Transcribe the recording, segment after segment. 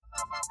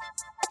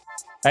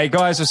Hey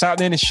guys, what's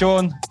happening? It's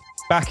Sean,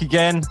 back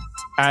again.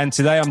 And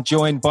today I'm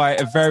joined by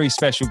a very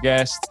special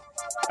guest.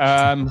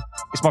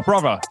 It's my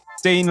brother,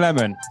 Dean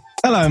Lemon.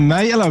 Hello,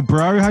 mate. Hello,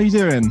 bro. How you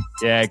doing?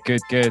 Yeah, good.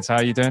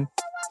 How you doing?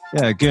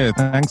 Yeah, good.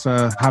 Thanks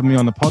for having me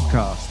on the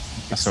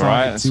podcast. That's all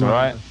right. That's all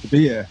right. To be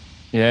here.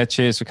 Yeah,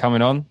 cheers for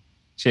coming on.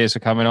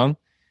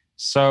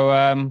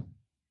 So,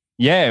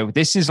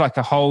 this is like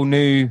a whole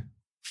new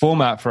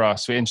format for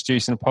us. We're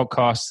introducing a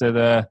podcast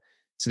to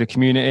the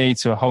community,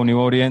 to a whole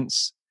new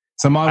audience.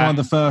 So am I one of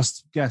the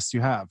first guests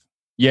you have?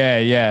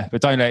 Yeah.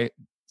 But don't let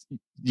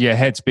your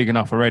head's big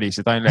enough already,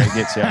 so don't let it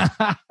get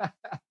to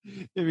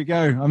you. Here we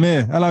go. I'm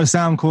here. Hello,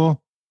 Soundcore.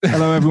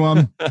 Hello,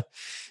 everyone.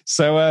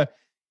 So, I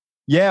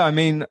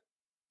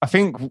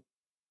think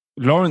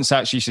Lawrence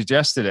actually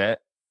suggested it.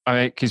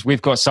 Because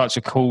we've got such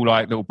a cool,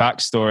 little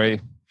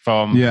backstory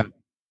from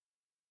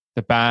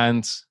the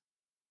band,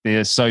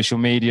 the social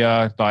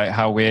media,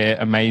 how we're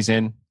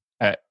amazing.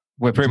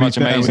 We're pretty much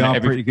amazing. We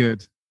are pretty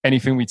good.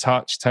 Anything we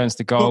touch turns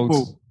to gold.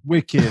 Football,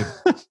 wicked.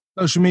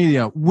 Social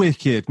media,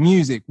 wicked.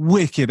 Music,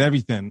 wicked.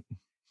 Everything.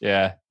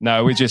 Yeah.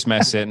 No, we're just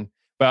messing.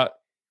 But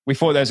we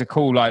thought there's a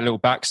cool, little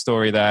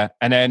backstory there.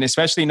 And then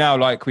especially now,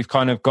 we've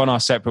kind of gone our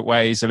separate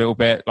ways a little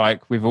bit.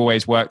 We've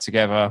always worked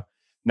together.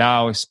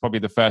 Now it's probably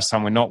the first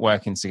time we're not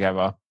working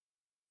together.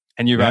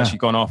 And you've actually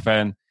gone off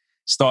and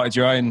started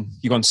your own.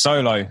 You've gone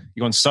solo.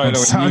 You've gone solo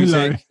in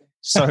music,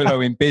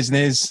 solo in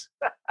business.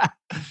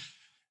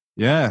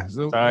 Yeah,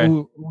 so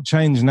all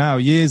changed now.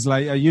 Years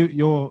later,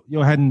 you're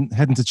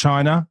heading to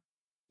China.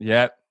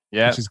 Yeah.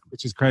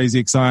 Which is crazy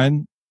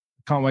exciting.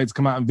 Can't wait to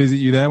come out and visit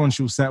you there once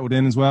you're settled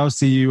in as well.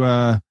 See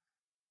you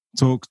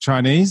talk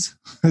Chinese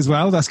as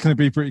well. That's going to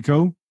be pretty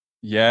cool.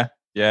 Yeah.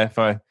 If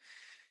I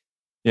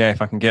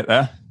can get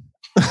there,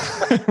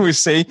 we'll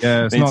see.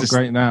 Yeah, it's not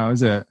great now,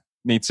 is it?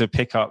 Need to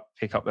pick up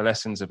the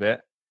lessons a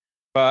bit.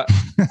 But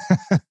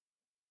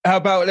how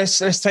about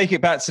let's take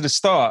it back to the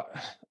start.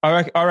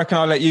 I reckon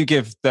I'll let you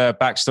give the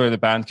backstory of the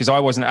band, because I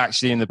wasn't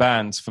actually in the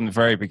band from the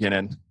very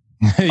beginning.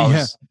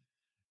 I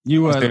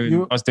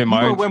was doing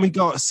my own. When we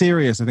got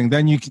serious, I think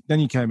then you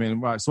came in,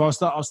 right? So I'll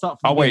start.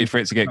 I waited for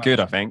it to get good,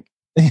 I think.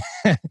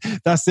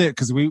 That's it,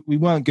 because we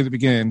weren't good at the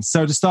beginning.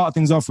 So to start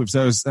things off with,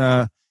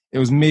 it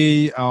was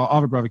me, our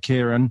other brother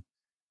Kieran,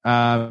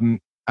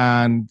 and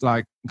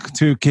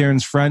two of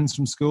Kieran's friends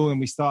from school, and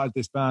we started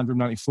this band, Room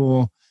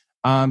 94.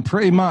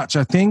 Pretty much,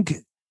 I think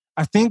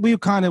we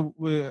kind of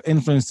were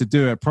influenced to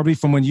do it probably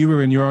from when you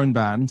were in your own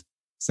band,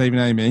 Saving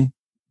Amy.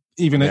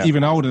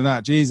 Even older than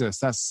that. Jesus,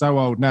 that's so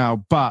old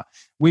now. But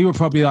we were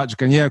probably just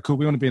going, yeah, cool,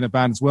 we want to be in a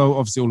band as well.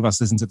 Obviously, all of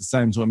us listen to the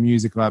same sort of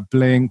music, like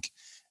Blink,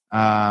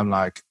 everyone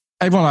like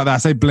that. I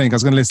say Blink, I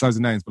was going to list loads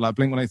of names, but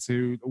Blink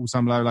 182, All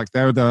Time Low,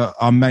 they're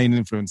our main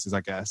influences,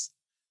 I guess.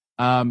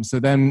 So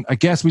then I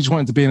guess we just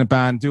wanted to be in a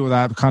band, do all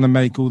that, kind of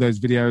make all those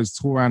videos,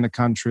 tour around the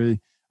country,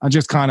 and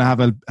just kind of have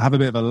a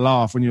bit of a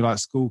laugh when you're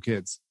school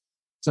kids.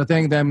 So I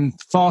think then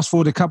fast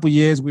forward a couple of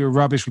years, we were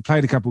rubbish. We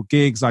played a couple of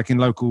gigs in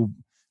local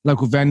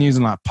venues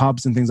and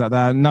pubs and things like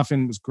that.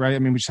 Nothing was great. I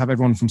mean, we just have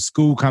everyone from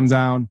school come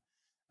down,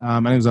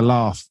 and it was a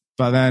laugh.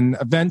 But then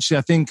eventually,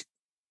 I think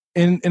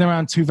in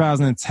around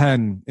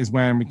 2010 is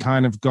when we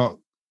kind of got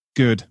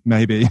good,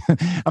 maybe.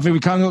 I think we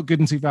kind of got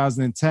good in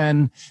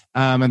 2010.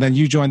 And then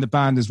you joined the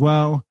band as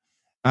well.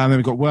 And then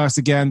we got worse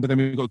again, but then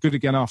we got good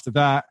again after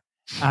that.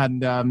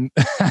 And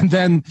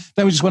then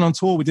we just went on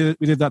tour. We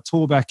did that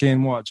tour back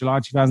in July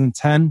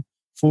 2010,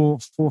 4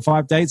 or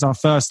 5 dates. Our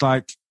first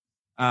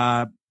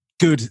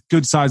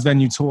good size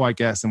venue tour, I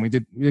guess. And we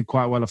did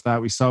quite well off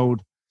that. We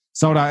sold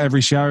out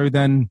every show.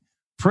 Then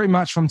pretty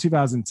much from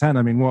 2010,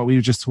 I mean, we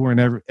were just touring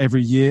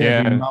every year,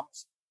 every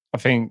month. I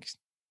think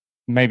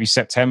maybe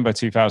September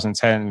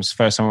 2010 was the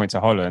first time we went to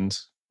Holland.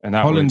 And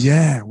that Holland,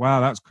 wow,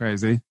 that's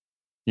crazy.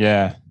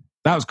 Yeah.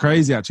 That was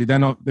crazy, actually.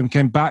 Then we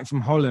came back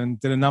from Holland,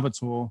 did another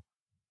tour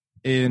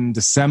in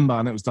December,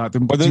 and it was do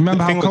you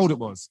remember how cold it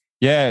was?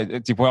 Yeah,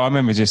 well, I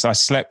remember I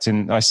slept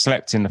in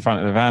the front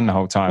of the van the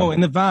whole time. Well,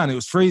 in the van, it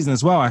was freezing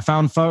as well. I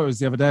found photos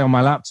the other day on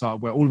my laptop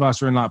where all of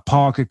us were in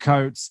Parker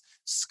coats,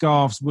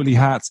 scarves, woolly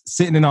hats,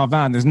 sitting in our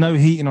van. There's no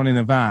heating on in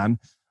the van.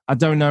 I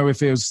don't know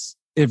if it was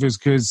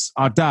because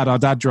our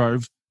dad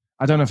drove.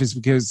 I don't know if it's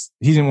because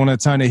he didn't want to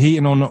turn the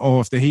heating on,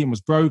 or if the heating was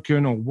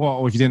broken, or what,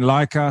 or if he didn't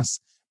like us.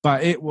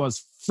 But it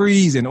was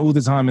freezing all the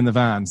time in the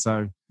van.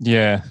 So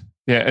yeah.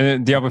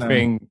 And the other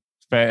thing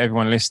for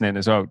everyone listening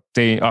as well,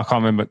 Dean, I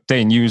can't remember.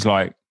 Dean, you was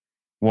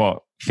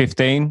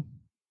 15?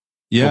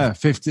 Yeah,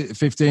 15,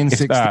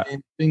 16. I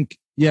think.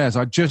 Yes,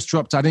 I just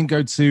dropped. I didn't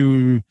go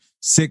to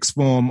sixth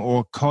form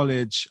or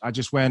college. I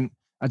just went.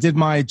 I did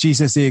my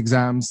GCSE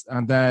exams,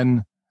 and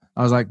then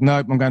I was like,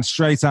 nope, I'm going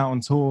straight out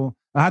on tour.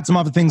 I had some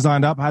other things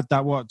lined up. I had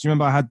that. Do you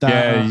remember? I had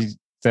that.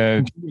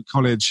 Yeah,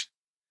 college.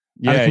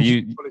 Yeah,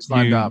 you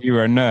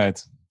were a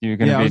nerd. You were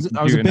going to be.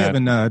 I was a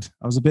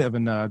bit of a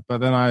nerd. But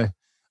then I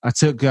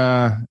took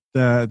the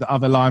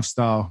other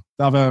lifestyle,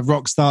 the other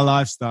rock star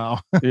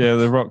lifestyle. Yeah,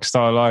 the rock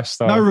star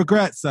lifestyle. No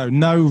regrets though.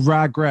 No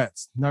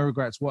regrets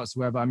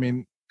whatsoever. I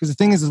mean, because the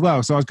thing is as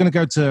well. So I was going to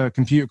go to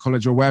computer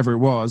college or wherever it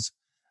was.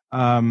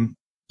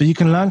 But you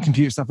can learn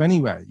computer stuff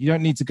anywhere. You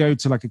don't need to go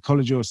to like a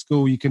college or a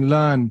school. You can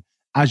learn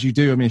as you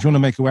do. I mean, if you want to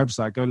make a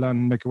website, go learn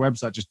and make a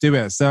website. Just do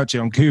it. Search it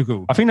on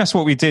Google. I think that's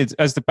what we did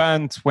as the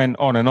band went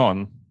on and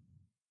on.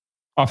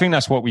 I think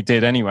that's what we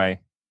did anyway,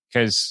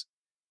 because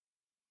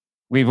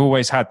we've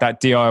always had that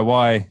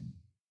DIY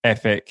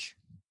ethic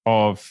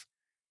of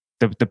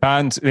the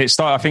band.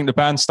 I think the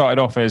band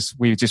started off as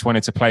we just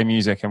wanted to play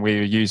music and we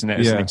were using it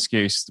as an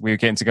excuse. We were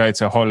getting to go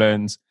to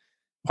Holland,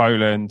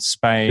 Poland,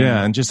 Spain.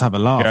 Yeah, and just have a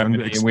laugh.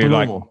 Germany, and we were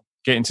like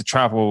getting to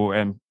travel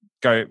and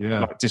go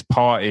like, just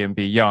party and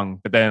be young.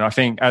 But then I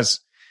think as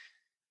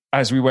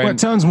we went... Well, it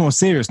turns more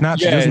serious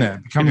naturally, doesn't it?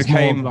 It becomes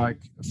more like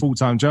a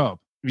full-time job.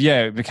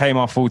 Yeah, it became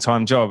our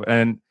full-time job.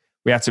 And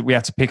we had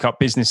to pick up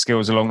business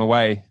skills along the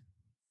way.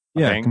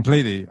 Yeah,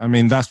 completely. I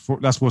mean, that's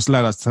what's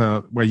led us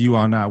to where you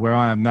are now, where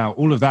I am now.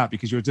 All of that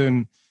because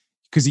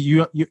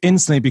you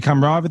instantly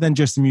become, rather than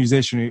just a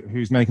musician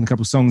who's making a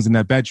couple of songs in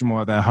their bedroom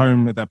or their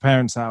home at their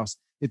parents' house,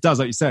 it does,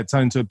 like you said,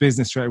 turn into a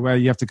business straight away.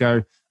 You have to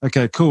go,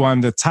 okay, cool, I'm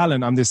the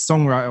talent, I'm this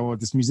songwriter or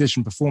this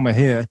musician performer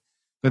here.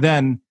 But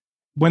then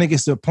when it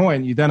gets to a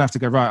point, you then have to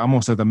go, right, I'm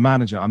also the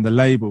manager, I'm the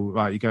label,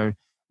 right? You go,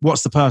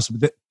 what's the purpose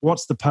of this?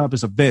 What's the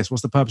purpose of this?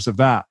 What's the purpose of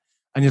that?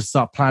 And you have to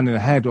start planning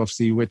ahead,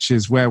 obviously, which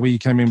is where we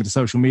came in with the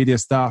social media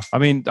stuff. I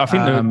mean, I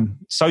think the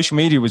social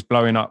media was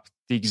blowing up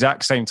the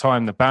exact same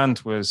time the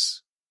band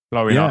was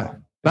blowing up.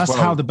 That's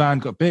how the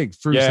band got big,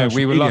 through social media.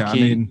 We were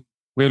lucky.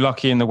 We were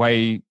lucky in the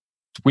way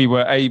we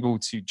were able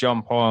to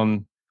jump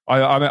on.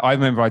 I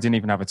remember I didn't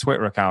even have a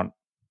Twitter account.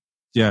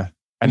 Yeah.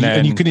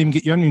 And you couldn't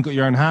even you haven't even got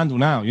your own handle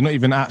now. You're not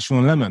even at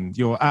Sean Lemon.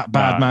 You're at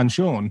Badman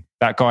Sean.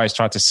 That guy's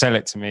tried to sell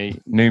it to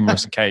me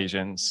numerous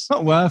occasions.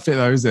 Not worth it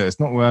though, is it? It's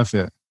not worth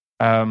it.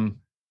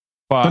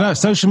 But no,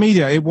 social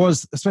media, it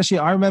was, especially,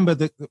 I remember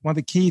that one of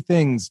the key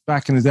things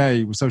back in the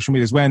day with social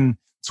media is when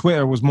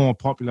Twitter was more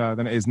popular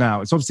than it is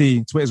now. It's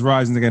obviously, Twitter's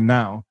rising again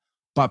now.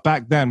 But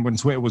back then, when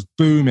Twitter was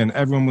booming,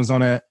 everyone was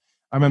on it.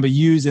 I remember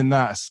using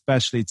that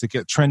especially to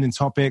get trending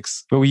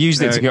topics. But we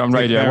used it to get on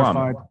Radio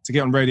 1. To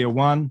get on Radio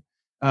 1.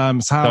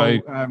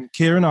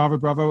 Kieran, our other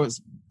brother,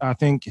 was, I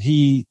think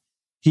he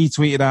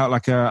tweeted out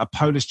like a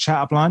Polish chat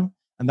up line.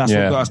 And that's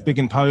what got us big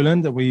in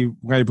Poland. That we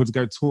were able to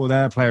go tour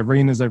there, play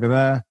arenas over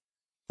there.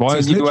 Why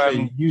don't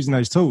you using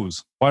those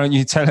tools? Why don't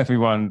you tell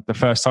everyone the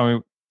first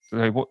time?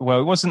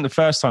 Well, it wasn't the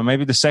first time.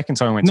 Maybe the second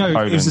time we went to Poland.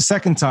 No, it was the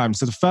second time.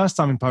 So the first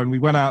time in Poland, we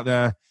went out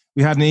there.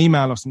 We had an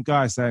email of some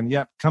guy saying,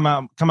 "Yep, come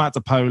out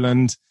to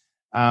Poland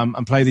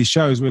and play these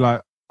shows." We're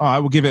like, "All right,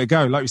 we'll give it a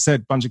go." Like we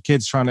said, bunch of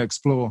kids trying to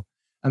explore.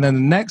 And then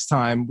the next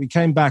time we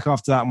came back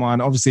after that one,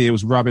 obviously it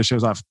was rubbish. It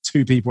was like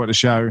 2 people at the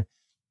show,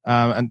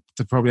 and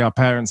to probably our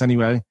parents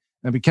anyway.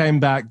 And we came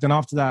back. Then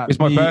after that... It's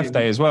my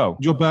birthday as well.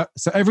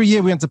 So every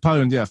year we went to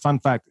Poland. Yeah, fun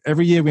fact.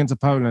 Every year we went to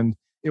Poland,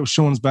 it was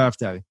Sean's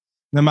birthday.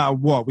 No matter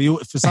what.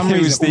 For some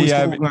reason, it was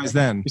organised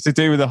then. It's to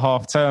do with the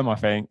half term, I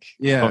think.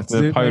 Yeah. Of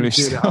the Polish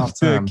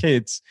the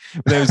kids.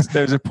 There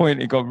was a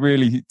point it got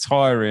really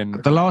tiring.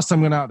 The last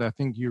time we went out there, I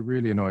think you were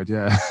really annoyed,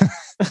 yeah.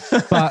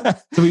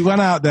 But so we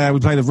went out there,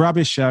 we played a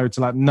rubbish show to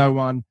like no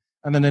one.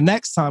 And then the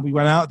next time we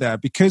went out there,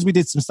 because we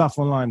did some stuff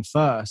online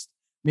first,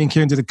 me and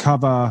Kieran did a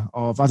cover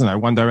of, I don't know,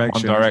 One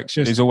Direction. One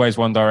Direction. There's always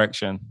One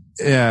Direction.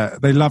 Yeah,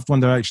 they loved One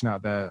Direction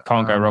out there.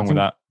 Can't go wrong with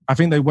that. I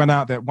think they went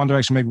out there, One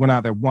Direction maybe went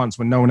out there once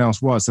when no one else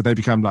was. So they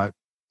become like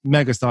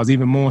megastars,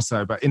 even more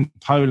so. But in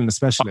Poland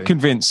especially. I'm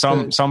convinced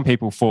some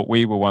people thought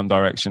we were One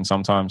Direction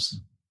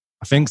sometimes.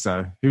 I think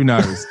so. Who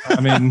knows?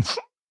 I mean,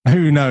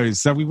 who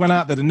knows? So we went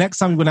out there. The next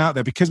time we went out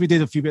there, because we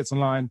did a few bits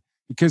online,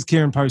 because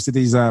Kieran posted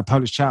these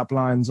Polish chat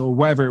lines or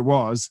whatever it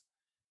was,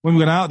 when we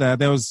went out there,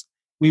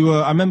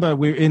 I remember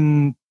we were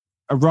in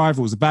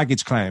Arrivals, a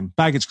baggage claim.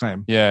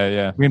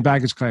 Yeah. We're in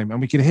baggage claim. And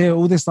we could hear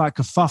all this like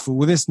kerfuffle,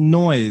 all this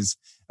noise.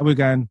 And we're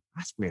going,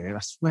 that's weird. I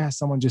swear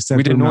someone just said...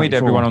 We'd annoyed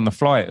everyone on the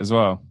flight as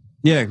well.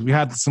 Yeah, we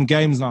had some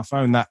games on our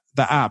phone, that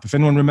app. If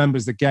anyone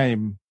remembers the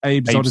game,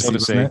 Abe's Odyssey.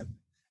 Wasn't it?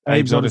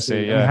 Abe's Odyssey,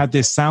 yeah. And we had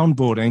this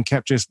soundboard and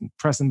kept just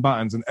pressing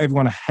buttons and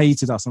everyone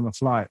hated us on the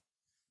flight.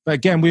 But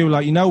again, we were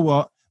like, you know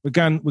what? We're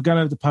going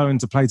over to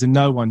Poland to play to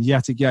no one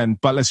yet again,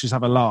 but let's just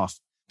have a laugh.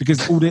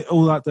 Because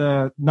all like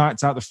the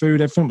nights out, the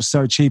food, everything was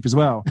so cheap as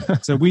well.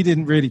 So we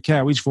didn't really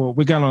care. We just thought,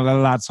 we're going on a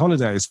lad's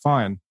holiday, it's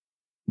fine.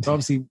 But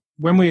obviously,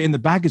 when we were in the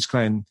baggage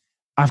claim,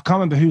 I can't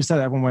remember who said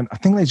it. Everyone went, I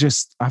think I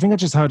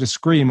just heard a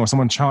scream or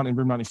someone chanting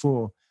Room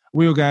 94.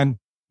 We were going,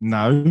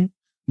 no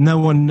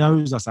one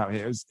knows us out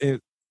here.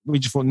 We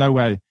just thought, no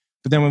way.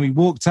 But then when we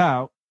walked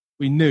out,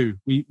 we knew.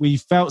 We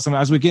felt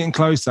something. As we're getting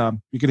closer,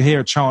 we could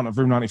hear a chant of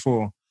Room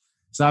 94.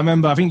 So I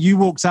remember, I think you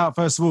walked out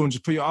first of all and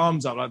just put your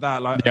arms up like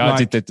that.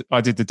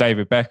 I did the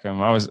David Beckham.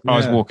 I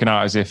was walking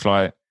out as if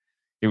like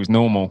it was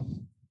normal.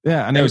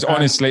 Yeah, and it was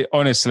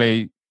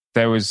honestly,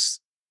 there was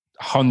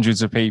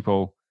hundreds of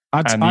people.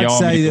 I'd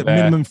say that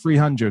minimum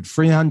 300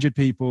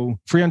 people,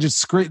 300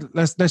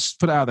 let's just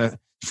put it out there,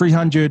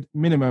 300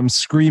 minimum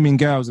screaming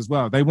girls as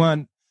well. They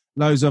weren't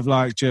loads of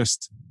like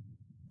just,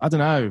 I don't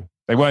know.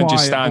 They weren't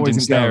just standing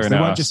staring at us. They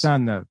weren't just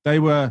standing there.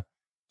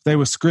 They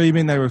were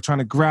screaming. They were trying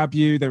to grab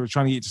you. They were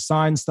trying to get you to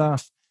sign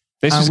stuff.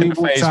 This was in the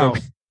phase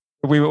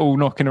We were all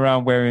knocking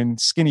around wearing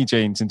skinny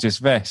jeans and just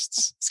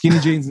vests. Skinny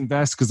jeans and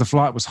vests because the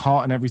flight was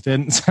hot and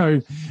everything.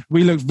 So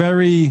we looked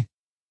very,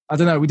 I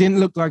don't know, we didn't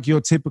look like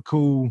your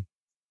typical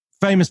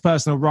famous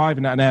person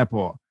arriving at an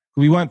airport.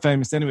 We weren't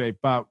famous anyway,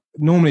 but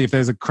normally if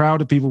there's a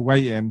crowd of people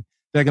waiting,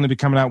 they're going to be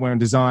coming out wearing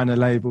designer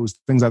labels,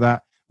 things like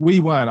that. We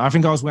weren't. I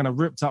think I was wearing a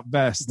ripped up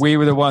vest. We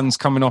were the ones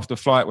coming off the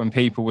flight when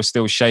people were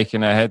still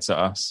shaking their heads at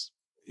us.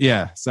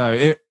 Yeah,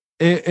 so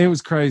it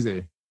was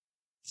crazy.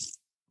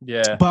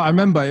 Yeah. But I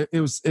remember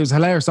it was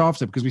hilarious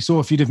after because we saw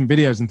a few different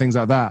videos and things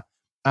like that.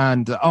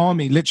 And the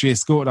army literally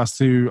escorted us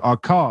to our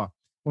car.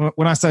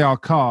 When I say our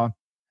car,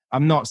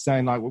 I'm not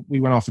saying like we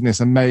went off in this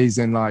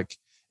amazing, like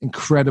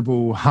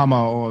incredible Hummer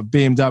or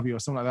BMW or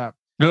something like that.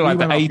 It looked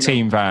like the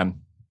A-Team van.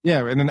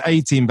 Yeah, in an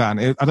A-Team van.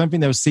 I don't think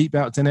there was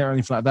seatbelts in it or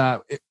anything like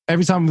that.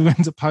 Every time we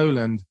went to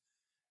Poland,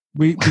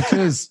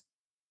 because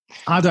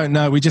I don't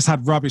know, we just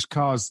had rubbish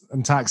cars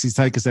and taxis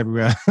take us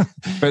everywhere.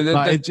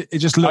 But it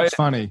just looked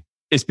funny.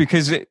 It's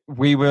because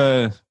we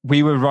were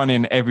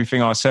running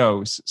everything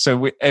ourselves.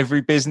 So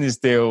every business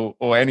deal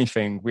or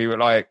anything, we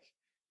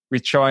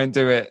try and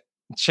do it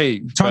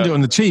cheap. Try and do it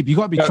on the cheap. You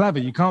got to be clever.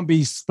 You can't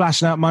be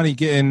splashing out money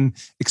getting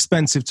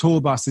expensive tour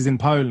buses in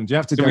Poland. You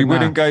have to.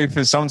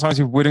 So sometimes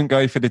we wouldn't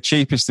go for the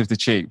cheapest of the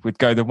cheap. We'd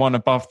go the one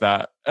above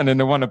that, and then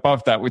the one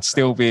above that would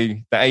still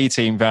be the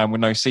A-Team van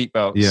with no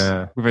seatbelts.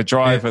 Yeah, with a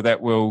driver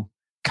that will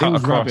cut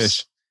across.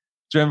 Rubbish.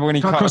 Do you remember when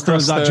he cut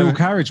across that dual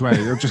carriageway?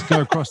 It'll just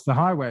go across the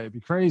highway. It'd be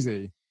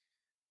crazy.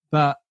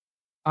 But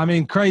I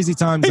mean, crazy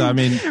times. I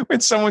mean, when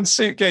someone's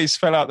suitcase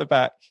fell out the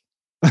back.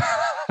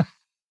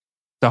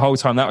 The whole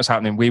time that was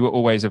happening, we were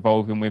always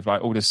evolving with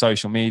like all the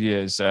social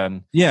medias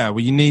and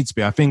well, you need to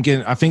be. I think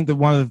that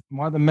one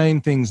of the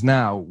main things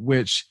now,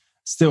 which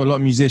still a lot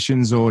of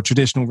musicians or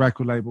traditional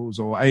record labels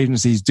or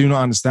agencies do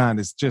not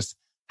understand, is just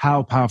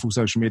how powerful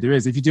social media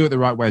is. If you do it the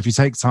right way, if you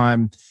take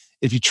time,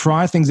 if you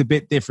try things a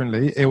bit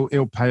differently,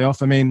 it'll pay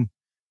off. I mean,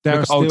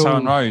 there are Old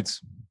Town Road.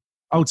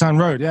 Old Town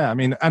Road, yeah. I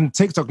mean, and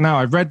TikTok now.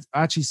 I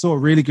actually saw a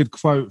really good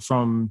quote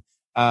from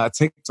a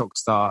TikTok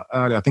star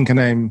earlier. I think her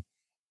name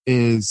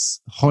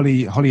is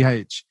Holly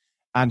H,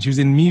 and she was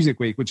in Music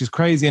Week, which is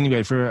crazy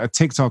anyway for a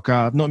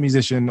TikToker, not a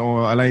musician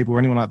or a label or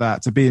anyone like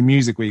that, to be in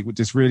Music Week, which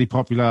is really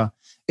popular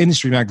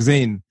industry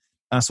magazine.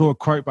 And I saw a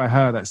quote by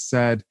her that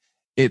said,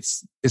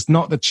 "It's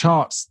not the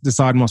charts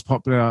deciding what's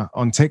popular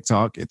on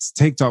TikTok; it's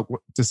TikTok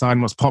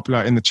deciding what's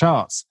popular in the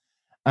charts."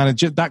 And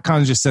that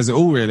kind of just says it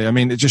all, really. I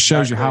mean, it just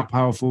shows you how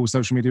powerful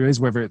social media is,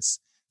 whether it's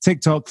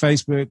TikTok,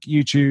 Facebook,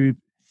 YouTube,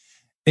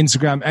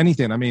 Instagram,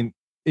 anything. I mean,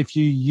 if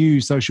you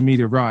use social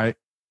media right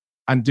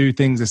and do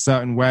things a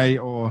certain way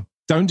or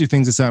don't do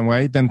things a certain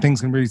way, then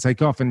things can really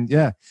take off. And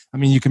yeah, I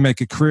mean, you can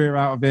make a career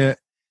out of it,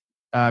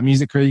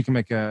 music career. You can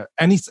make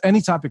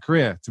any type of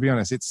career, to be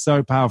honest. It's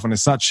so powerful and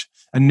it's such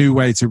a new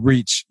way to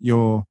reach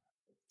your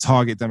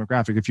target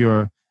demographic. If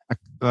you're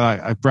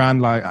a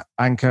brand like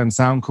Anchor and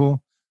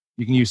Soundcore,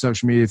 you can use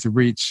social media to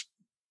reach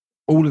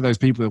all of those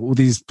people, all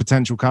these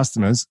potential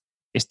customers.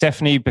 It's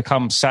definitely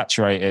become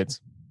saturated,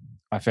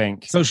 I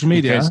think. Social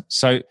media.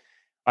 So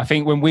I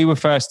think when we were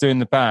first doing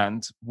the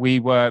band,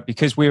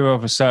 because we were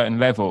of a certain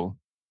level,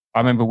 I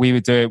remember we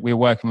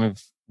worked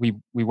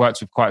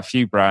with quite a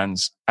few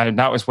brands, and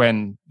that was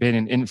when being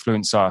an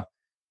influencer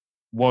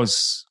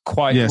was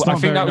quite. Yeah, I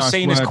think that was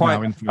seen as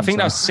quite. I think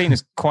that was seen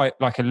as quite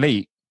like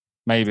elite,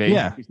 maybe.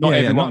 Yeah, not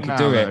everyone could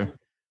do it,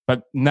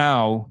 but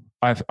now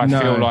I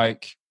feel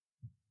like.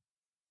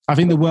 I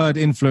think the word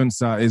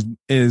influencer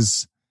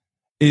is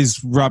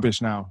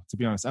rubbish now, to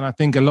be honest. And I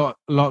think a lot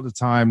of the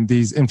time,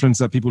 these influencers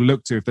that people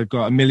look to, if they've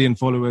got 1 million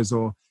followers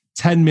or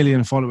 10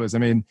 million followers, I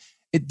mean,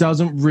 it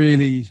doesn't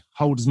really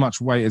hold as much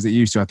weight as it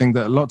used to. I think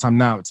that a lot of time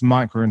now it's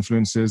micro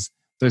influencers,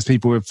 those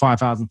people with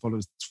 5,000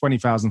 followers,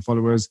 20,000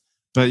 followers.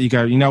 But you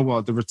go, you know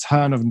what, the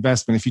return of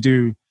investment, if you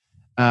do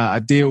a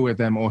deal with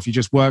them or if you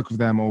just work with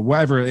them or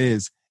whatever it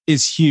is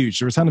huge.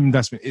 The return of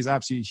investment is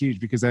absolutely huge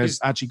because they've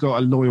actually got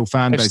a loyal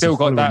fan base. They've still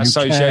got that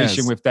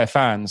association with their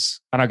fans.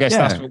 And I guess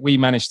that's what we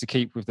managed to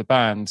keep with the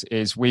band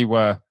is we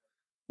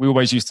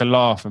always used to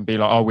laugh and be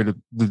like, oh, we're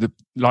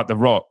like the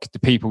Rock, the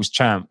people's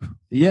champ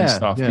and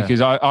stuff. Yeah.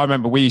 Because I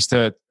remember we used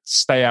to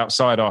stay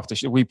outside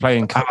after we play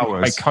in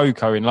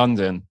Coco in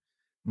London,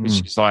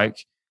 which is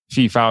like a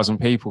few thousand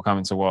people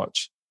coming to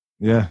watch.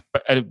 Yeah.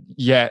 But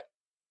yet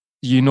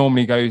you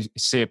normally go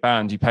see a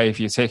band, you pay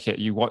for your ticket,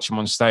 you watch them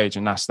on stage,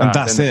 and that's that. And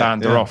that's then the it,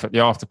 band are off at the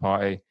after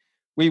party.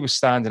 We were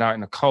standing out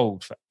in the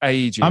cold for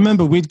ages. I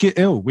remember we'd get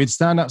ill. We'd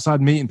stand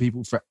outside meeting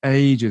people for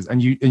ages,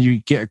 and you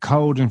get a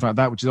cold and like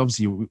that, which is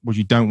obviously what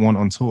you don't want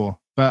on tour.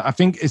 But I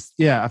think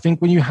I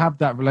think when you have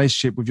that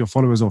relationship with your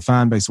followers or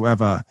fan base or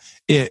whatever,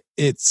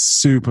 it's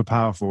super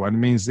powerful, and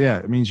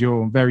it means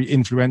you're very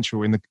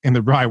influential in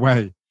the right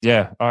way.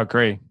 Yeah, I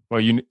agree.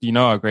 Well,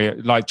 I agree.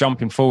 Like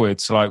jumping forward,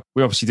 so like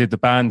we obviously did the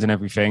band and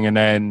everything, and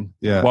then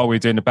while we were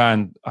doing the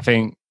band, I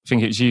think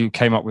it was you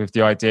came up with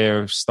the idea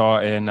of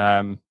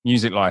starting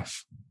Music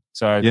Life.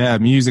 So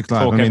Music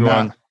Life. I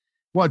mean,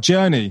 what a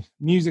journey,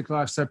 Music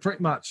Life. So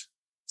pretty much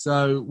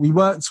So we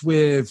worked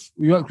with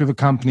a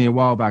company a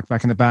while back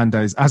in the band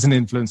days as an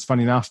influence,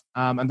 funny enough.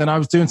 And then I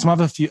was doing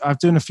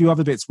a few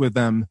other bits with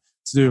them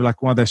to do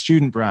like one of their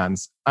student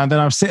brands. And then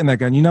I was sitting there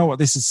going, you know what,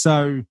 this is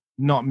so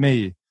not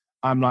me.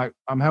 I'm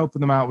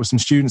helping them out with some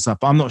student stuff,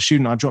 but I'm not a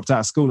student. I dropped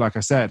out of school, like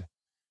I said.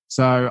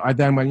 So I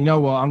then went, you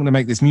know what, I'm going to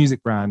make this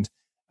music brand.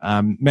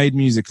 Made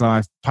Music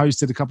Life,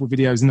 posted a couple of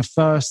videos. In the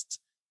first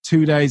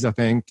 2 days, I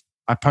think,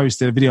 I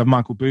posted a video of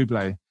Michael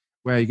Bublé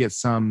where he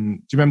gets do you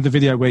remember the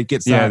video where he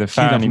gets the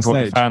fan, he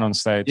put the fan on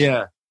stage?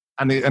 Yeah.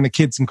 And the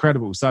kid's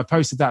incredible. So I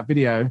posted that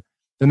video.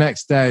 The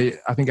next day,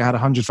 I think it had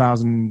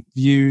 100,000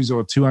 views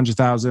or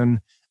 200,000.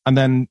 And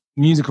then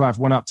Music Life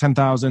went up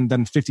 10,000,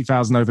 then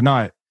 50,000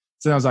 overnight.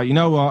 So I was like, you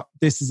know what?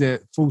 This is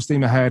it. Full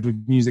steam ahead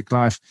with Music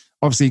Life.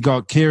 Obviously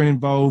got Kieran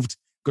involved,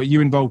 got you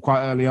involved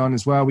quite early on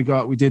as well. We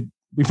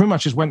pretty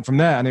much just went from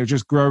there and it was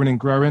just growing and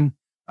growing.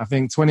 I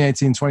think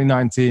 2018,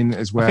 2019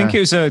 is where... I think it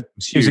was a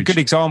good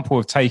example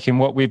of taking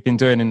what we've been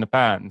doing in the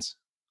band,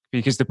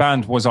 because the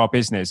band was our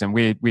business and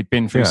we'd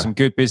been through some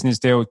good business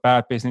deals,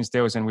 bad business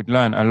deals, and we'd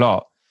learned a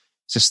lot.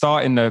 So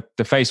starting the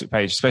Facebook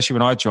page, especially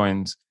when I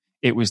joined,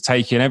 it was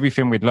taking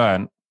everything we'd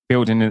learned,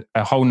 building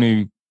a whole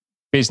new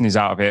business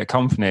out of it, a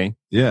company.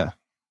 Yeah.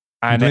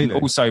 And then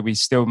also we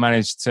still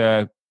managed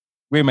to...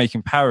 We were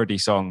making parody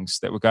songs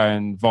that were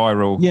going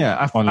viral.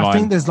 Yeah, online. I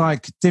think there's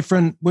like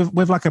different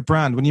with like a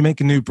brand. When you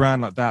make a new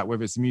brand like that,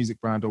 whether it's a music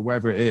brand or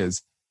whatever it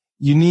is,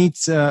 you need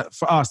to.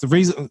 For us, the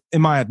reason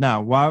in my head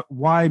now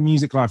why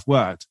Music Life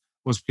worked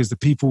was because the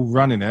people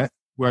running it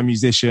were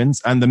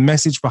musicians, and the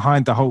message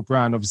behind the whole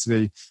brand,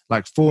 obviously,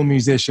 like for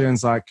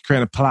musicians, like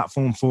creating a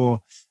platform for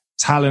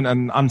talent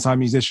and unsigned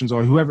musicians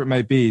or whoever it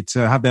may be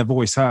to have their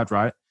voice heard,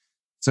 right?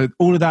 So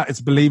all of that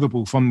is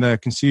believable from the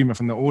consumer,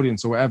 from the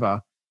audience or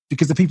whatever.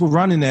 Because the people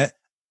running it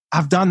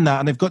have done that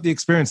and they've got the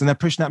experience and they're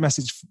pushing that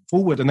message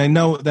forward and they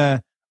know what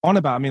they're on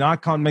about. I mean, I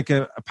can't make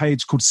a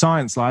page called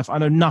Science Life. I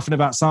know nothing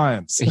about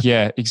science.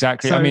 Yeah,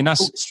 exactly. So I mean,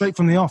 that's straight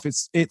from the off.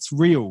 It's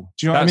real.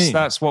 Do you know what I mean?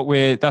 That's what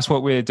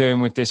we're doing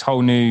with this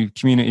whole new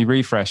community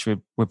refresh.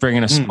 We're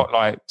bringing a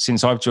spotlight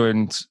since I've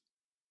joined,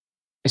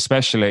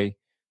 especially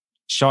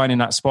shining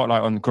that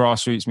spotlight on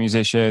grassroots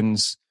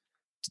musicians,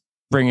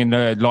 bringing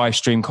the live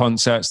stream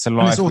concerts to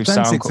life. And it's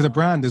authentic with to the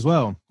brand as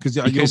well, because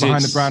you're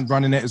behind the brand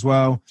running it as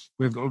well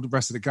with all the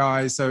rest of the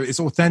guys. So it's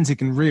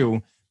authentic and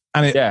real,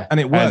 and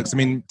it works. I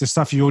mean, the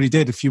stuff you already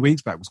did a few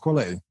weeks back was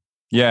quality.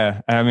 Yeah,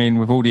 I mean,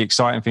 with all the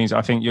exciting things,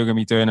 I think you're going to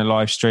be doing a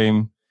live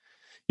stream.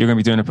 You're going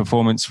to be doing a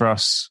performance for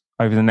us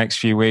over the next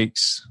few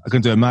weeks. I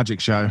can do a magic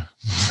show.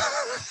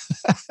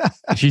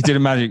 If you did a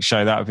magic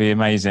show, that would be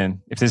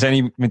amazing. If there's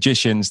any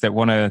magicians that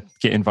want to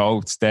get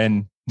involved,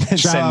 then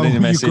send in a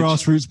message. You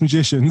grassroots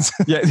magicians.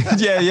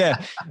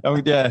 Yeah.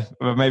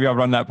 Well, maybe I'll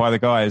run that by the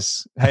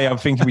guys. Hey, I'm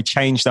thinking we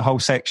change the whole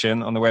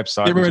section on the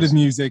website. Get rid of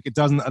music. It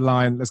doesn't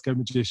align. Let's go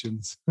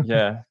magicians.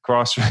 Yeah,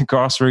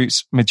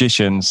 grassroots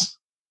magicians.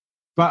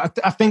 But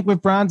I think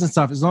with brands and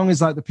stuff, as long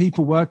as like the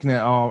people working it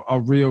are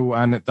real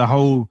and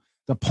the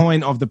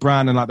point of the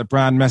brand and like the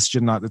brand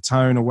messaging, like the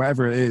tone or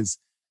whatever it is,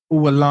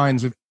 all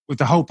aligns with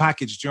the whole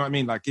package. Do you know what I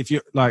mean? Like if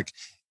you like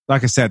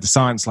I said, the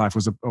Science Life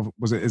is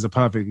a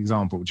perfect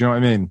example. Do you know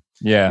what I mean?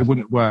 Yeah, it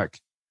wouldn't work.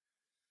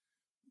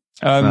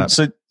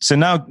 So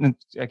now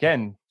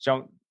again,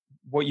 John,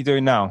 what are you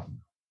doing now?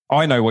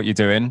 I know what you're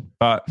doing,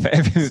 but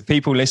for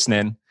people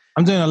listening,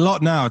 I'm doing a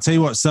lot now. I'll tell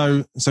you what.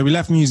 So we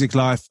left Music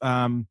Life.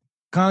 Kind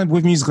of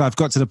with Music Life,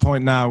 got to the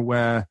point now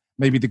where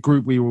maybe the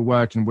group we were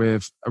working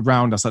with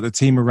around us, like the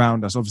team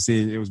around us.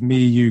 Obviously, it was me,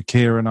 you,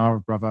 Kieran, our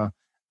brother,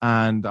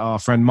 and our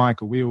friend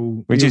Michael.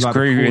 We just like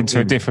grew into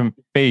a different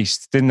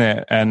beast, didn't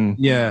it? And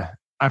yeah,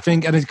 I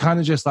think, and it's kind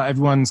of just like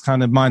everyone's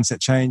kind of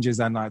mindset changes,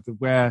 and like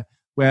where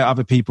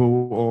other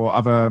people or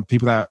other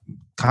people that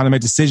kind of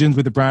made decisions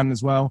with the brand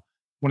as well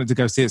wanted to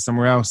go see it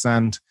somewhere else,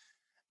 and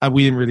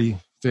we didn't really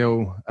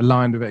feel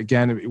aligned with it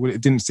again.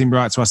 It didn't seem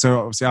right to us. So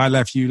obviously, I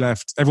left, you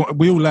left,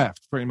 we all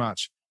left pretty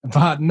much.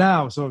 But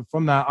now, so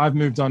from that, I've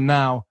moved on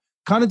now,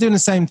 kind of doing the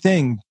same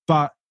thing,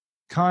 but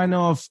kind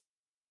of.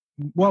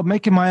 Well,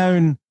 making my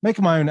own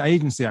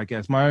agency, I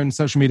guess, my own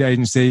social media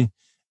agency,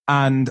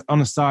 and on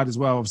the side as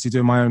well, obviously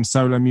doing my own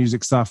solo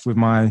music stuff with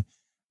my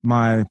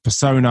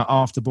persona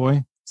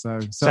Afterboy. So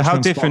how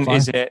different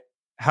is it?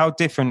 How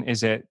different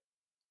is it?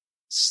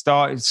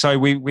 So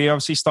we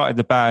obviously started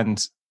the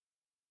band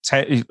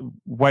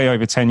way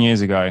over 10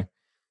 years ago.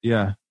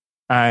 Yeah,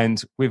 and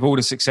with all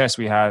the success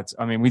we had,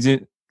 I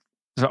mean,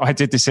 I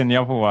did this in the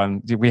other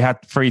one. We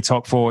had 3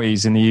 top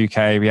 40s in the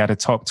UK. We had a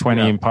top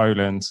 20 in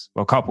Poland.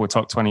 Well, a couple of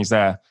top 20s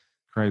there.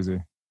 Crazy.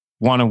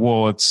 Won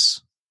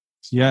awards.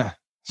 Yeah.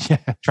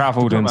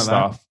 Traveled and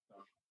stuff.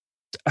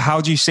 That. How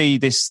do you see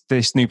this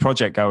new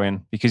project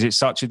going? Because it's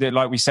such a,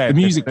 like we said, the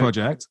music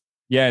project.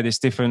 Yeah, this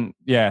different.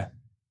 Yeah.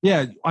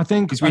 Yeah, I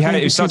think because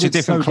it was such a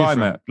different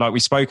climate, like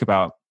we spoke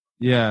about.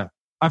 Yeah,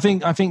 I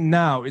think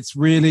now it's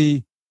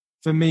really.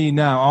 For me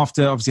now,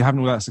 after obviously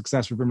having all that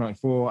success with Room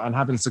 94 and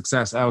having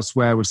success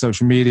elsewhere with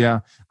social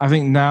media, I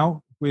think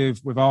now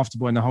with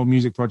Afterboy and the whole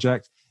music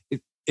project,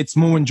 it's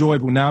more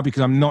enjoyable now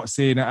because I'm not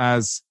seeing it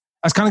as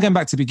that's kind of going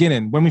back to the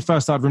beginning. When we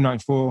first started Room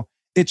 94,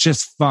 it's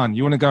just fun.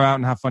 You want to go out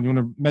and have fun. You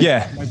want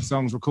to make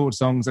songs, record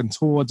songs and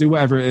tour, do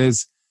whatever it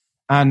is.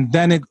 And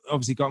then it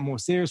obviously got more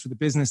serious with the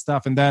business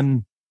stuff. And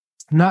then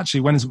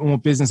naturally, when there's more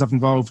business stuff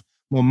involved,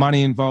 more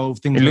money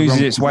involved, things it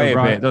loses its way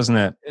a bit, doesn't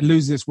it? It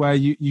loses its way.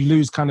 You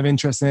lose kind of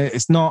interest in it.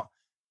 It's not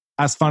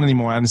as fun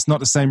anymore. And it's not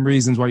the same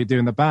reasons why you're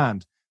doing the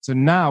band. So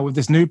now with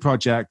this new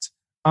project,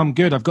 I'm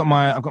good. I've got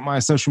my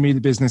social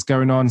media business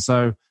going on.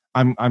 So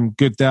I'm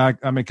good there.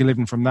 I make a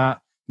living from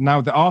that. Now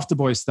with the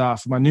Afterboy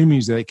stuff, my new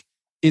music,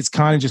 it's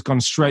kind of just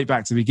gone straight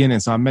back to the beginning.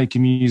 So I'm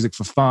making music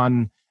for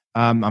fun.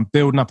 I'm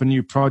building up a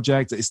new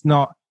project. It's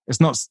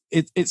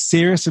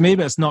serious for me,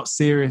 but it's not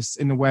serious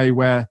in the way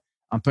where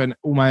I'm putting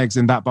all my eggs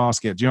in that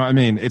basket. Do you know what I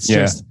mean? It's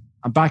just,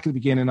 I'm back at the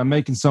beginning. I'm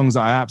making songs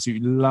that I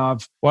absolutely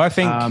love. Well, I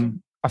think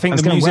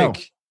the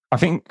music, I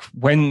think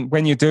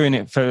when you're doing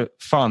it for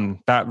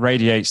fun, that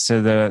radiates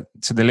to the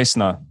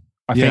listener.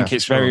 I think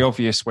it's very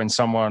obvious when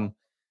someone,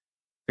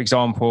 for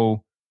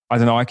example, I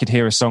don't know, I could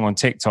hear a song on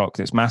TikTok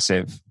that's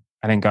massive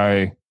and then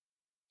go,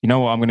 you know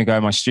what, I'm going to go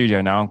in my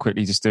studio now and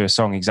quickly just do a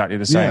song exactly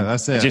the same. Yeah,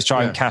 that's it. Just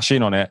try and cash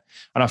in on it.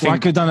 And I think I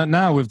could have done it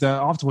now with the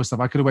Afterboy stuff.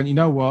 I could have went, you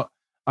know what,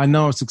 I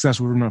know I'm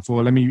successful with Room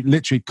 94. Let me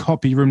literally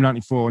copy Room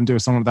 94 and do a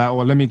song like that.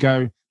 Or let me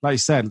go, like you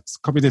said, let's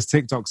copy this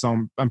TikTok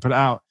song and put it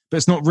out. But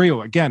it's not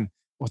real. Again,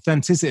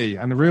 authenticity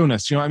and the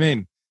realness. Do you know what I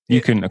mean?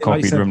 You couldn't have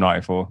copied Room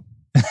 94.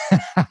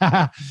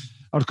 I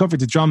would copy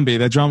the drum beat.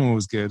 Their drummer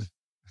was good.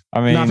 I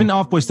mean, I think the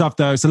Afterboy stuff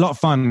though, it's a lot of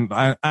fun.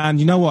 And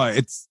you know what?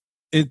 It's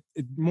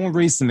more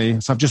recently.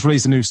 So I've just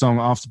released a new song,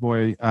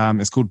 Afterboy.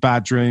 It's called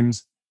Bad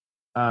Dreams,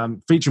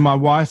 featuring my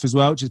wife as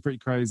well, which is pretty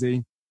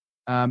crazy.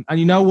 And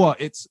you know what?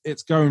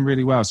 It's going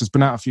really well. So it's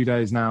been out a few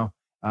days now.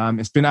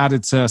 It's been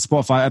added to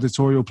Spotify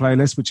editorial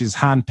playlist, which is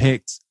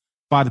handpicked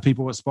by the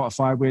people at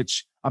Spotify,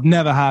 which I've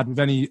never had with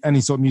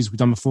any sort of music we've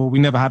done before. We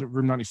never had it at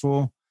Room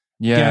 94.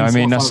 Yeah, again, I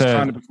mean, that's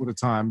kind of before the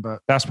time, but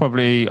that's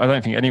probably, I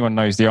don't think anyone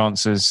knows the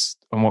answers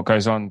on what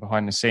goes on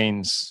behind the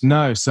scenes.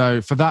 No,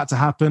 so for that to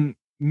happen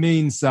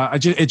means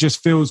it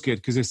just feels good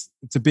because it's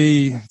to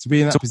be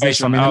in that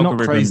position. I mean, they're not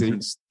crazy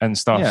and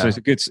stuff. Yeah.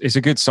 So it's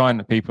a good sign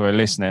that people are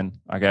listening,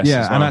 I guess.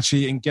 Yeah, well. And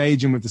actually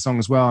engaging with the song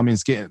as well. I mean,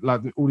 it's getting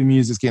like all the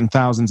music's getting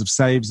thousands of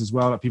saves as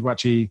well. Like people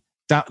actually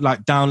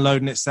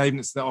downloading it, saving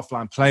it to their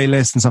offline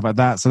playlist and stuff like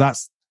that. So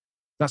that's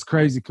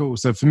crazy cool.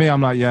 So for me, I'm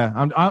like, yeah,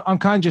 I'm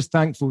kind of just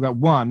thankful that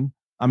one,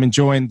 I'm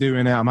enjoying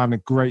doing it. I'm having a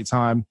great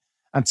time.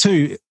 And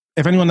two,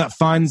 if anyone that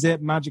finds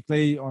it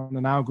magically on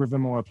an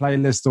algorithm or a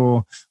playlist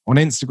or on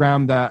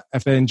Instagram, that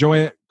if they enjoy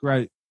it,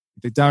 great.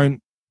 If they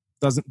don't,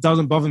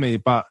 doesn't bother me.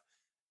 But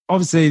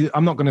obviously,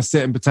 I'm not going to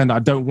sit and pretend I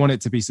don't want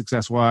it to be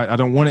successful. I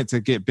don't want it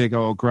to get bigger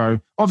or grow.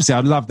 Obviously,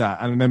 I'd love that.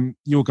 And then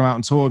you'll come out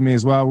and tour with me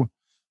as well.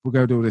 We'll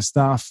go do all this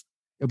stuff.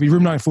 It'll be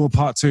Room 94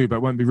 part 2, but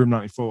it won't be Room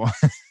 94.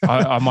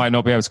 I might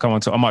not be able to come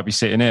on tour. I might be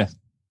sitting here.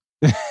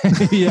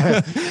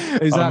 Yeah,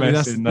 exactly.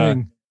 That's the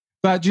thing.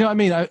 But do you know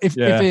what I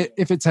mean?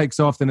 If it takes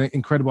off, then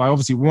incredible. I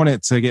obviously want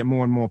it to get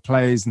more and more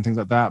plays and things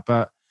like that.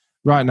 But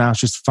right now, it's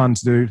just fun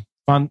to do,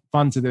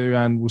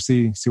 and we'll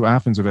see what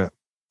happens with it.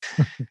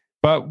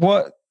 But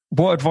what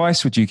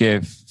advice would you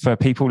give for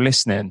people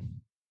listening?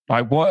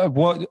 Like,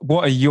 what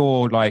are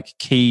your like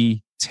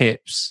key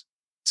tips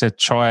to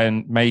try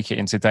and make it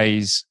in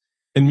today's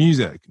in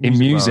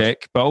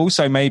music, but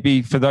also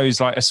maybe for those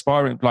like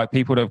aspiring, like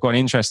people that have got an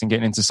interest in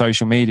getting into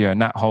social media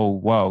and that whole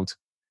world?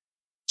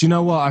 Do you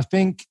know what? I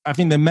think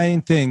the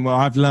main thing, what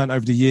I've learned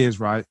over the years,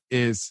 right,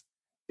 is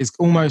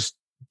almost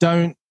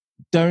don't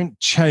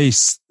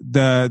chase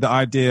the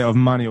idea of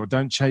money, or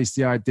don't chase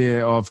the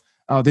idea of,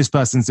 oh, this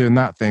person's doing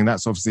that thing.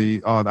 That's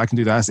obviously, oh, I can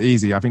do that. That's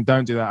easy. I think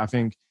don't do that. I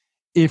think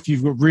if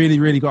you've got really,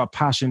 really got a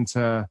passion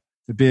to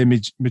be a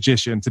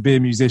magician, to be a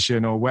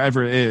musician or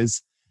whatever it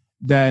is,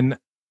 then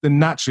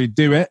naturally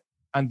do it.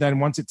 And then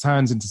once it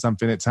turns into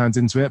something, it turns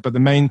into it. But the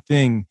main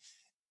thing,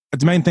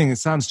 it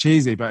sounds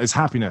cheesy, but it's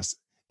happiness.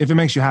 If it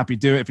makes you happy,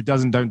 do it. If it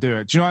doesn't, don't do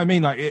it. Do you know what I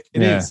mean? Like it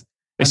is.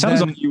 It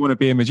sounds like you want to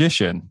be a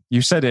magician.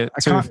 You said it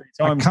 2 or 3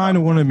 times.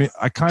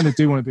 I kind of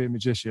do want to be a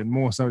magician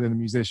more so than a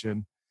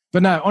musician.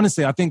 But no,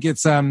 honestly, I think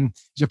it's if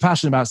you're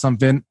passionate about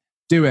something,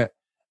 do it.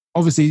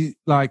 Obviously,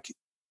 like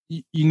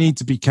you need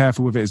to be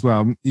careful with it as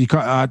well. You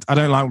can't, I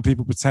don't like when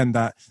people pretend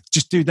that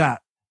just do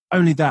that,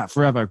 only that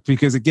forever,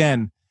 because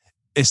again,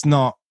 it's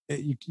not.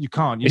 You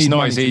can't. It's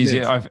not as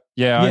easy. I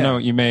know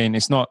what you mean.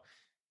 It's not.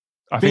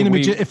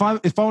 If I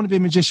want to be a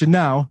magician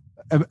now,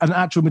 an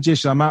actual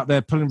magician, I'm out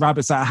there pulling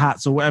rabbits out of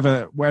hats or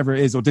whatever it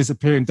is, or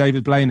disappearing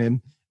David Blaine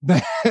in,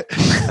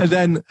 and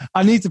then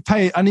I need to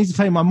pay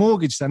my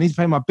mortgage. I need to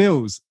pay my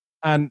bills,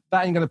 and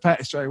that ain't going to pay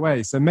it straight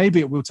away. So maybe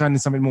it will turn into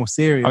something more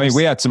serious. I mean,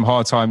 we had some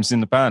hard times in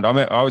the band. I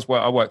mean,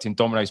 I worked in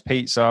Domino's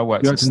Pizza. I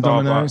worked in Starbucks.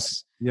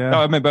 Domino's? Yeah. No,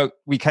 I remember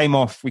we came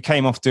off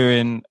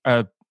doing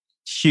a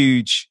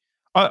huge.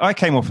 I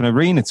came off an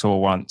arena tour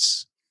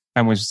once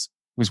and was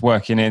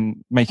working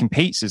in making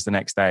pizzas the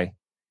next day.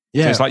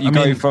 Yeah. So it's like you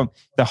go from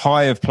the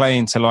high of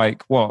playing to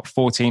like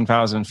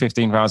 14,000,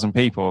 15,000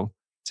 people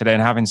to then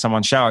having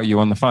someone shout at you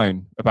on the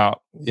phone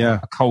about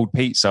a cold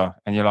pizza.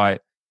 And you're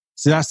like,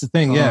 So that's the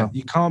thing. Yeah,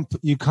 you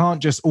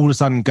can't just all of a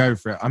sudden go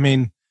for it. I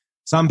mean,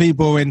 some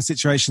people in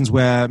situations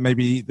where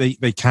maybe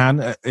they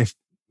can, if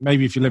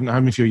you're living at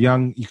home, if you're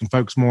young, you can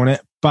focus more on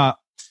it. But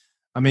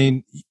I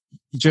mean, you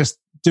just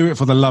do it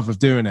for the love of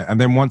doing it,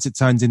 and then once it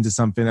turns into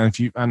something,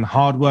 and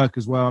hard work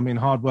as well. I mean,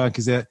 hard work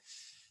is it.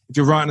 If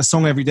you're writing a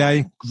song every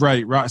day,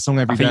 great, write a song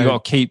every day. I think you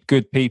got to keep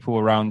good people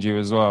around you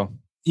as well.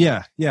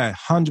 Yeah,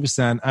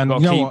 100%. And you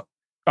know what?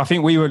 I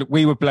think we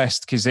were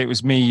blessed because it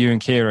was me, you,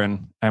 and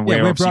Kieran, and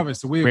we're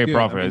brothers. So we're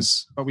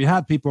brothers. I mean, but we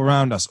had people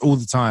around us all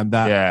the time.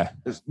 That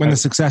when the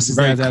success is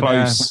there, they're there.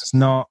 When it's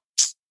not.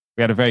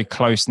 We had a very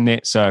close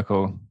knit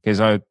circle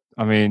because I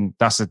mean,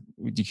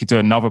 you could do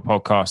another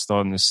podcast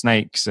on the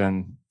snakes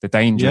and the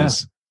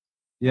dangers.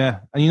 Yeah.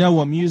 And you know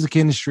what? Music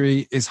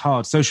industry is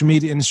hard. Social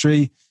media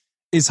industry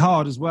is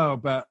hard as well,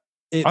 but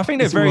I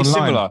think they're very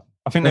similar.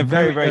 I think they're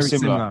very, very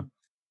similar.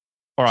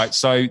 All right.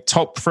 So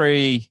top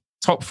three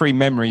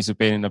memories of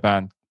being in a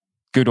band,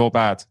 good or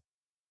bad?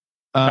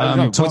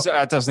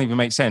 That doesn't even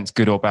make sense.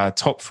 Good or bad?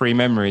 Top three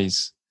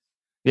memories.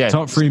 Yeah.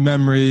 Top three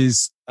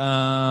memories.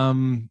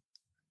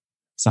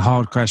 It's a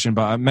hard question,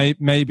 but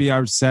maybe I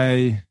would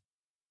say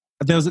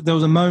there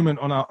was a moment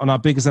on our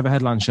biggest ever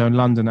headline show in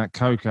London at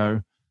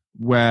Coco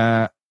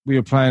where we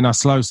were playing our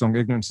slow song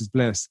 "Ignorance is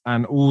Bliss,"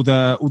 and all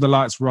the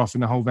lights were off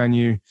in the whole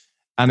venue,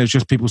 and it was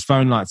just people's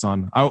phone lights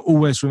on. I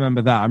always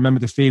remember that. I remember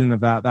the feeling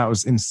of that. That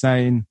was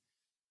insane.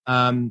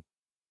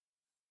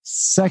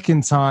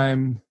 Second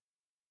time,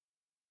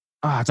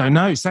 I don't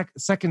know.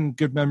 Second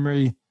good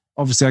memory.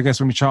 Obviously, I guess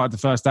when we charted the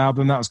first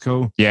album, that was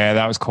cool. Yeah,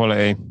 that was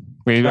quality.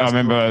 I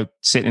remember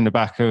sitting in the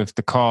back of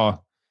the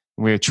car.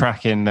 We were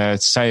tracking the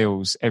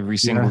sales every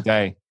single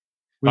day.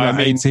 I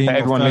mean, for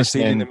everyone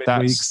listening,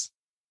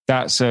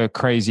 that's a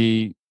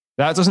crazy.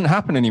 That doesn't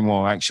happen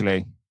anymore,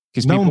 actually,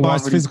 because no one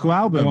buys physical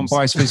albums. No one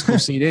buys physical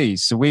CDs.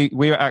 So we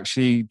were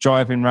actually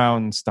driving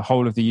around the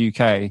whole of the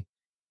UK.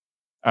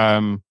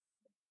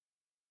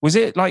 Was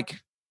it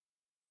like?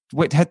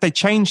 Had they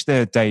changed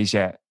their days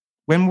yet?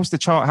 When was the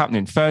chart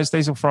happening?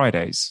 Thursdays or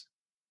Fridays?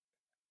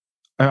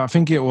 I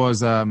think it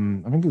was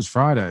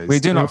Fridays. We're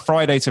doing like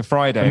Friday to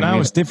Friday. Now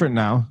it's different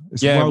now.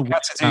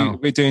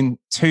 We're doing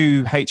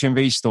 2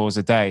 HMV stores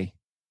a day,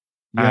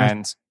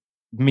 and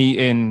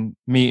meeting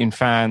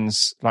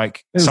fans.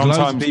 Like sometimes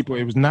loads of people,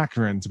 it was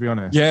knackering, to be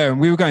honest. Yeah, and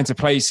we were going to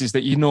places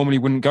that you normally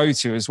wouldn't go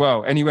to as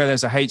well. Anywhere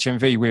there's a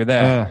HMV, we're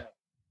there.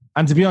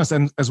 And to be honest,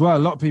 and as well, a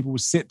lot of people would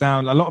sit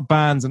down. A lot of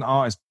bands and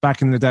artists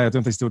back in the day, I don't know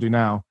if they still do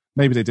now.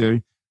 Maybe they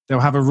do. They'll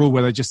have a rule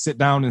where they just sit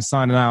down and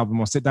sign an album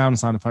or sit down and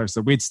sign a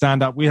poster. We'd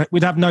stand up.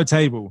 We'd have no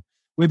table.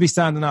 We'd be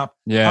standing up,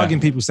 hugging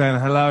people,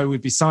 saying hello.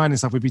 We'd be signing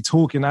stuff. We'd be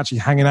talking, actually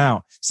hanging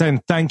out,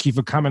 saying thank you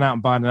for coming out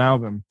and buying an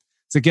album.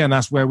 So again,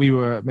 that's where we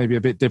were maybe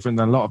a bit different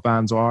than a lot of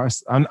bands or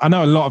artists. I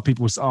know a lot of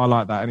people are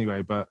like that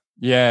anyway, but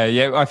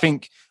yeah. I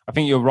think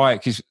you're right,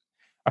 because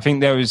I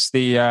think there was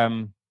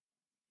the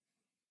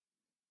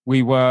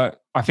we were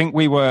big. I think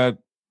we were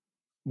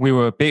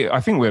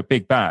a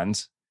big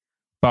band,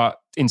 but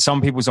in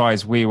some people's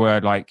eyes, we were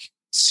like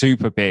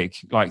super big.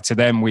 Like to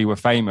them, we were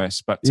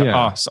famous, but to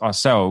us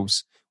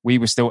ourselves, we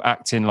were still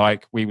acting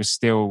like we were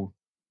still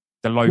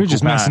the local. We were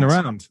just messing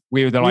around.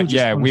 We were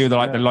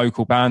the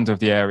local band of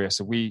the area.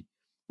 So we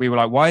were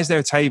like, why is there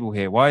a table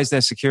here? Why is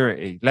there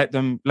security? Let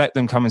them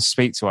come and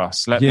speak to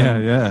us. That's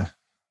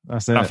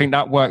it. I think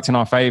that worked in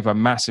our favor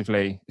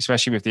massively,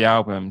 especially with the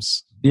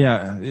albums.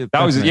 Yeah,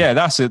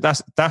 that's in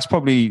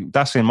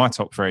my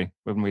top 3.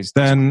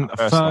 Then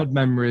a third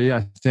memory,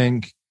 I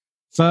think.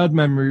 Third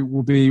memory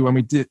will be when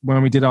we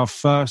did our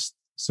first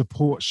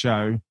support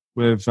show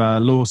with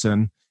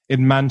Lawson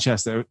in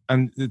Manchester,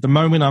 and the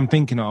moment I'm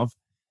thinking of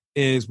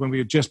is when we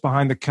were just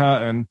behind the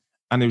curtain,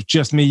 and it was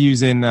just me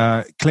using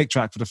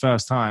ClickTrack for the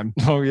first time.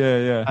 Oh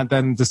yeah. And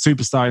then the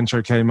Superstar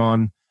intro came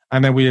on,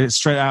 and then we were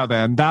straight out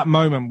there. And that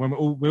moment when we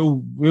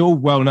were all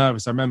well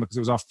nervous, I remember, because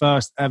it was our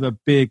first ever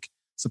big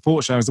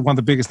support show. It was one of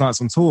the biggest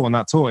nights on tour. On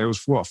that tour, it was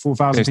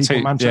 4,000 people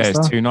in Manchester. Yeah, it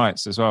was 2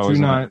 nights as well. 2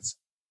 nights,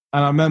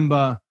 and I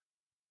remember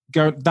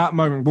that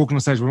moment, walking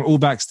on stage. We were all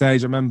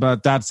backstage. I remember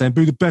Dad saying,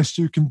 "Be the best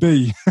you can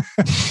be,"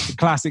 the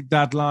classic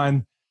Dad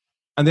line.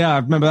 And I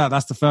remember that.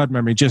 That's the third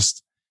memory,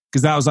 just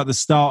because that was like the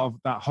start of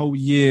that whole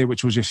year,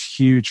 which was just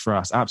huge for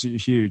us, absolutely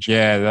huge.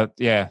 Yeah.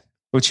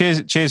 Well,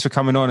 cheers for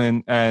coming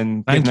on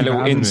and giving a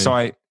little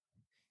insight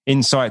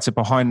to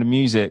behind the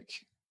music,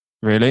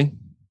 really,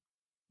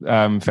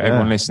 for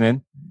everyone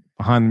listening.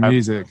 Behind the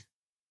music.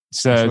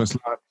 So,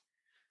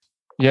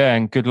 yeah,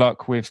 and good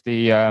luck with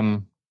the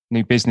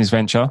new business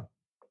venture.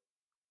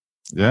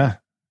 Yeah.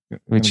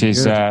 Which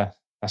is,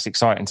 that's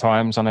exciting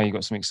times. I know you've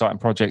got some exciting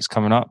projects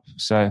coming up,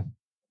 so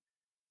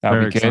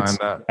that'll be good.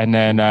 And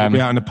then we'll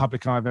be out in the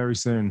public eye very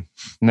soon.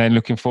 And then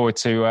looking forward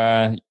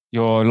to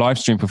your live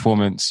stream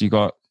performance you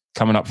got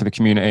coming up for the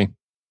community.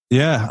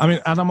 Yeah, I mean,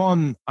 and I'm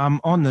on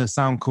the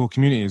Soundcore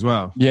community as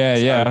well. Yeah,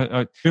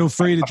 so feel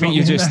free to drop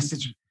me a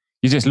message.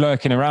 You're just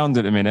lurking around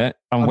at the minute.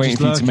 I'm waiting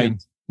for you to make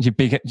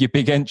your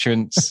big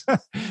entrance. Hi,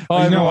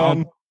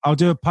 everyone. I'll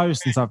do a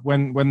post and stuff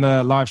when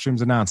the live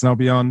stream's announced, and I'll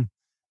be on.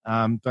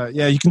 But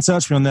yeah, you can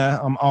search me on there.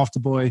 I'm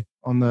Afterboy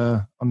on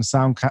the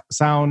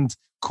Sound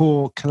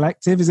Core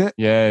Collective, is it?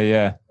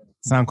 Yeah.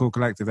 Sound Core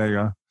Collective. There you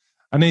go.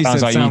 I know you Sounds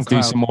said like you need to do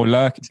SoundCloud. some more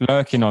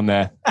lurking on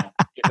there.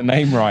 Get the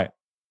name right.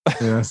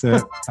 Yeah, that's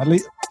it. At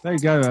least there you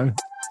go, though.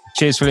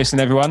 Cheers for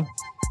listening, everyone.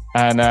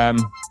 And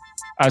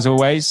as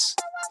always,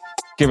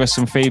 give us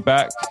some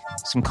feedback,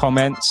 some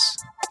comments.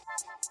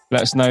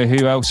 Let us know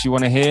who else you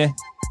want to hear,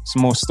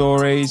 some more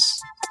stories.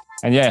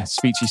 And yeah,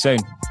 speak to you soon.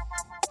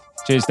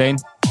 Cheers, Dean.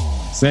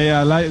 See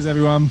ya. Laters,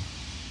 everyone.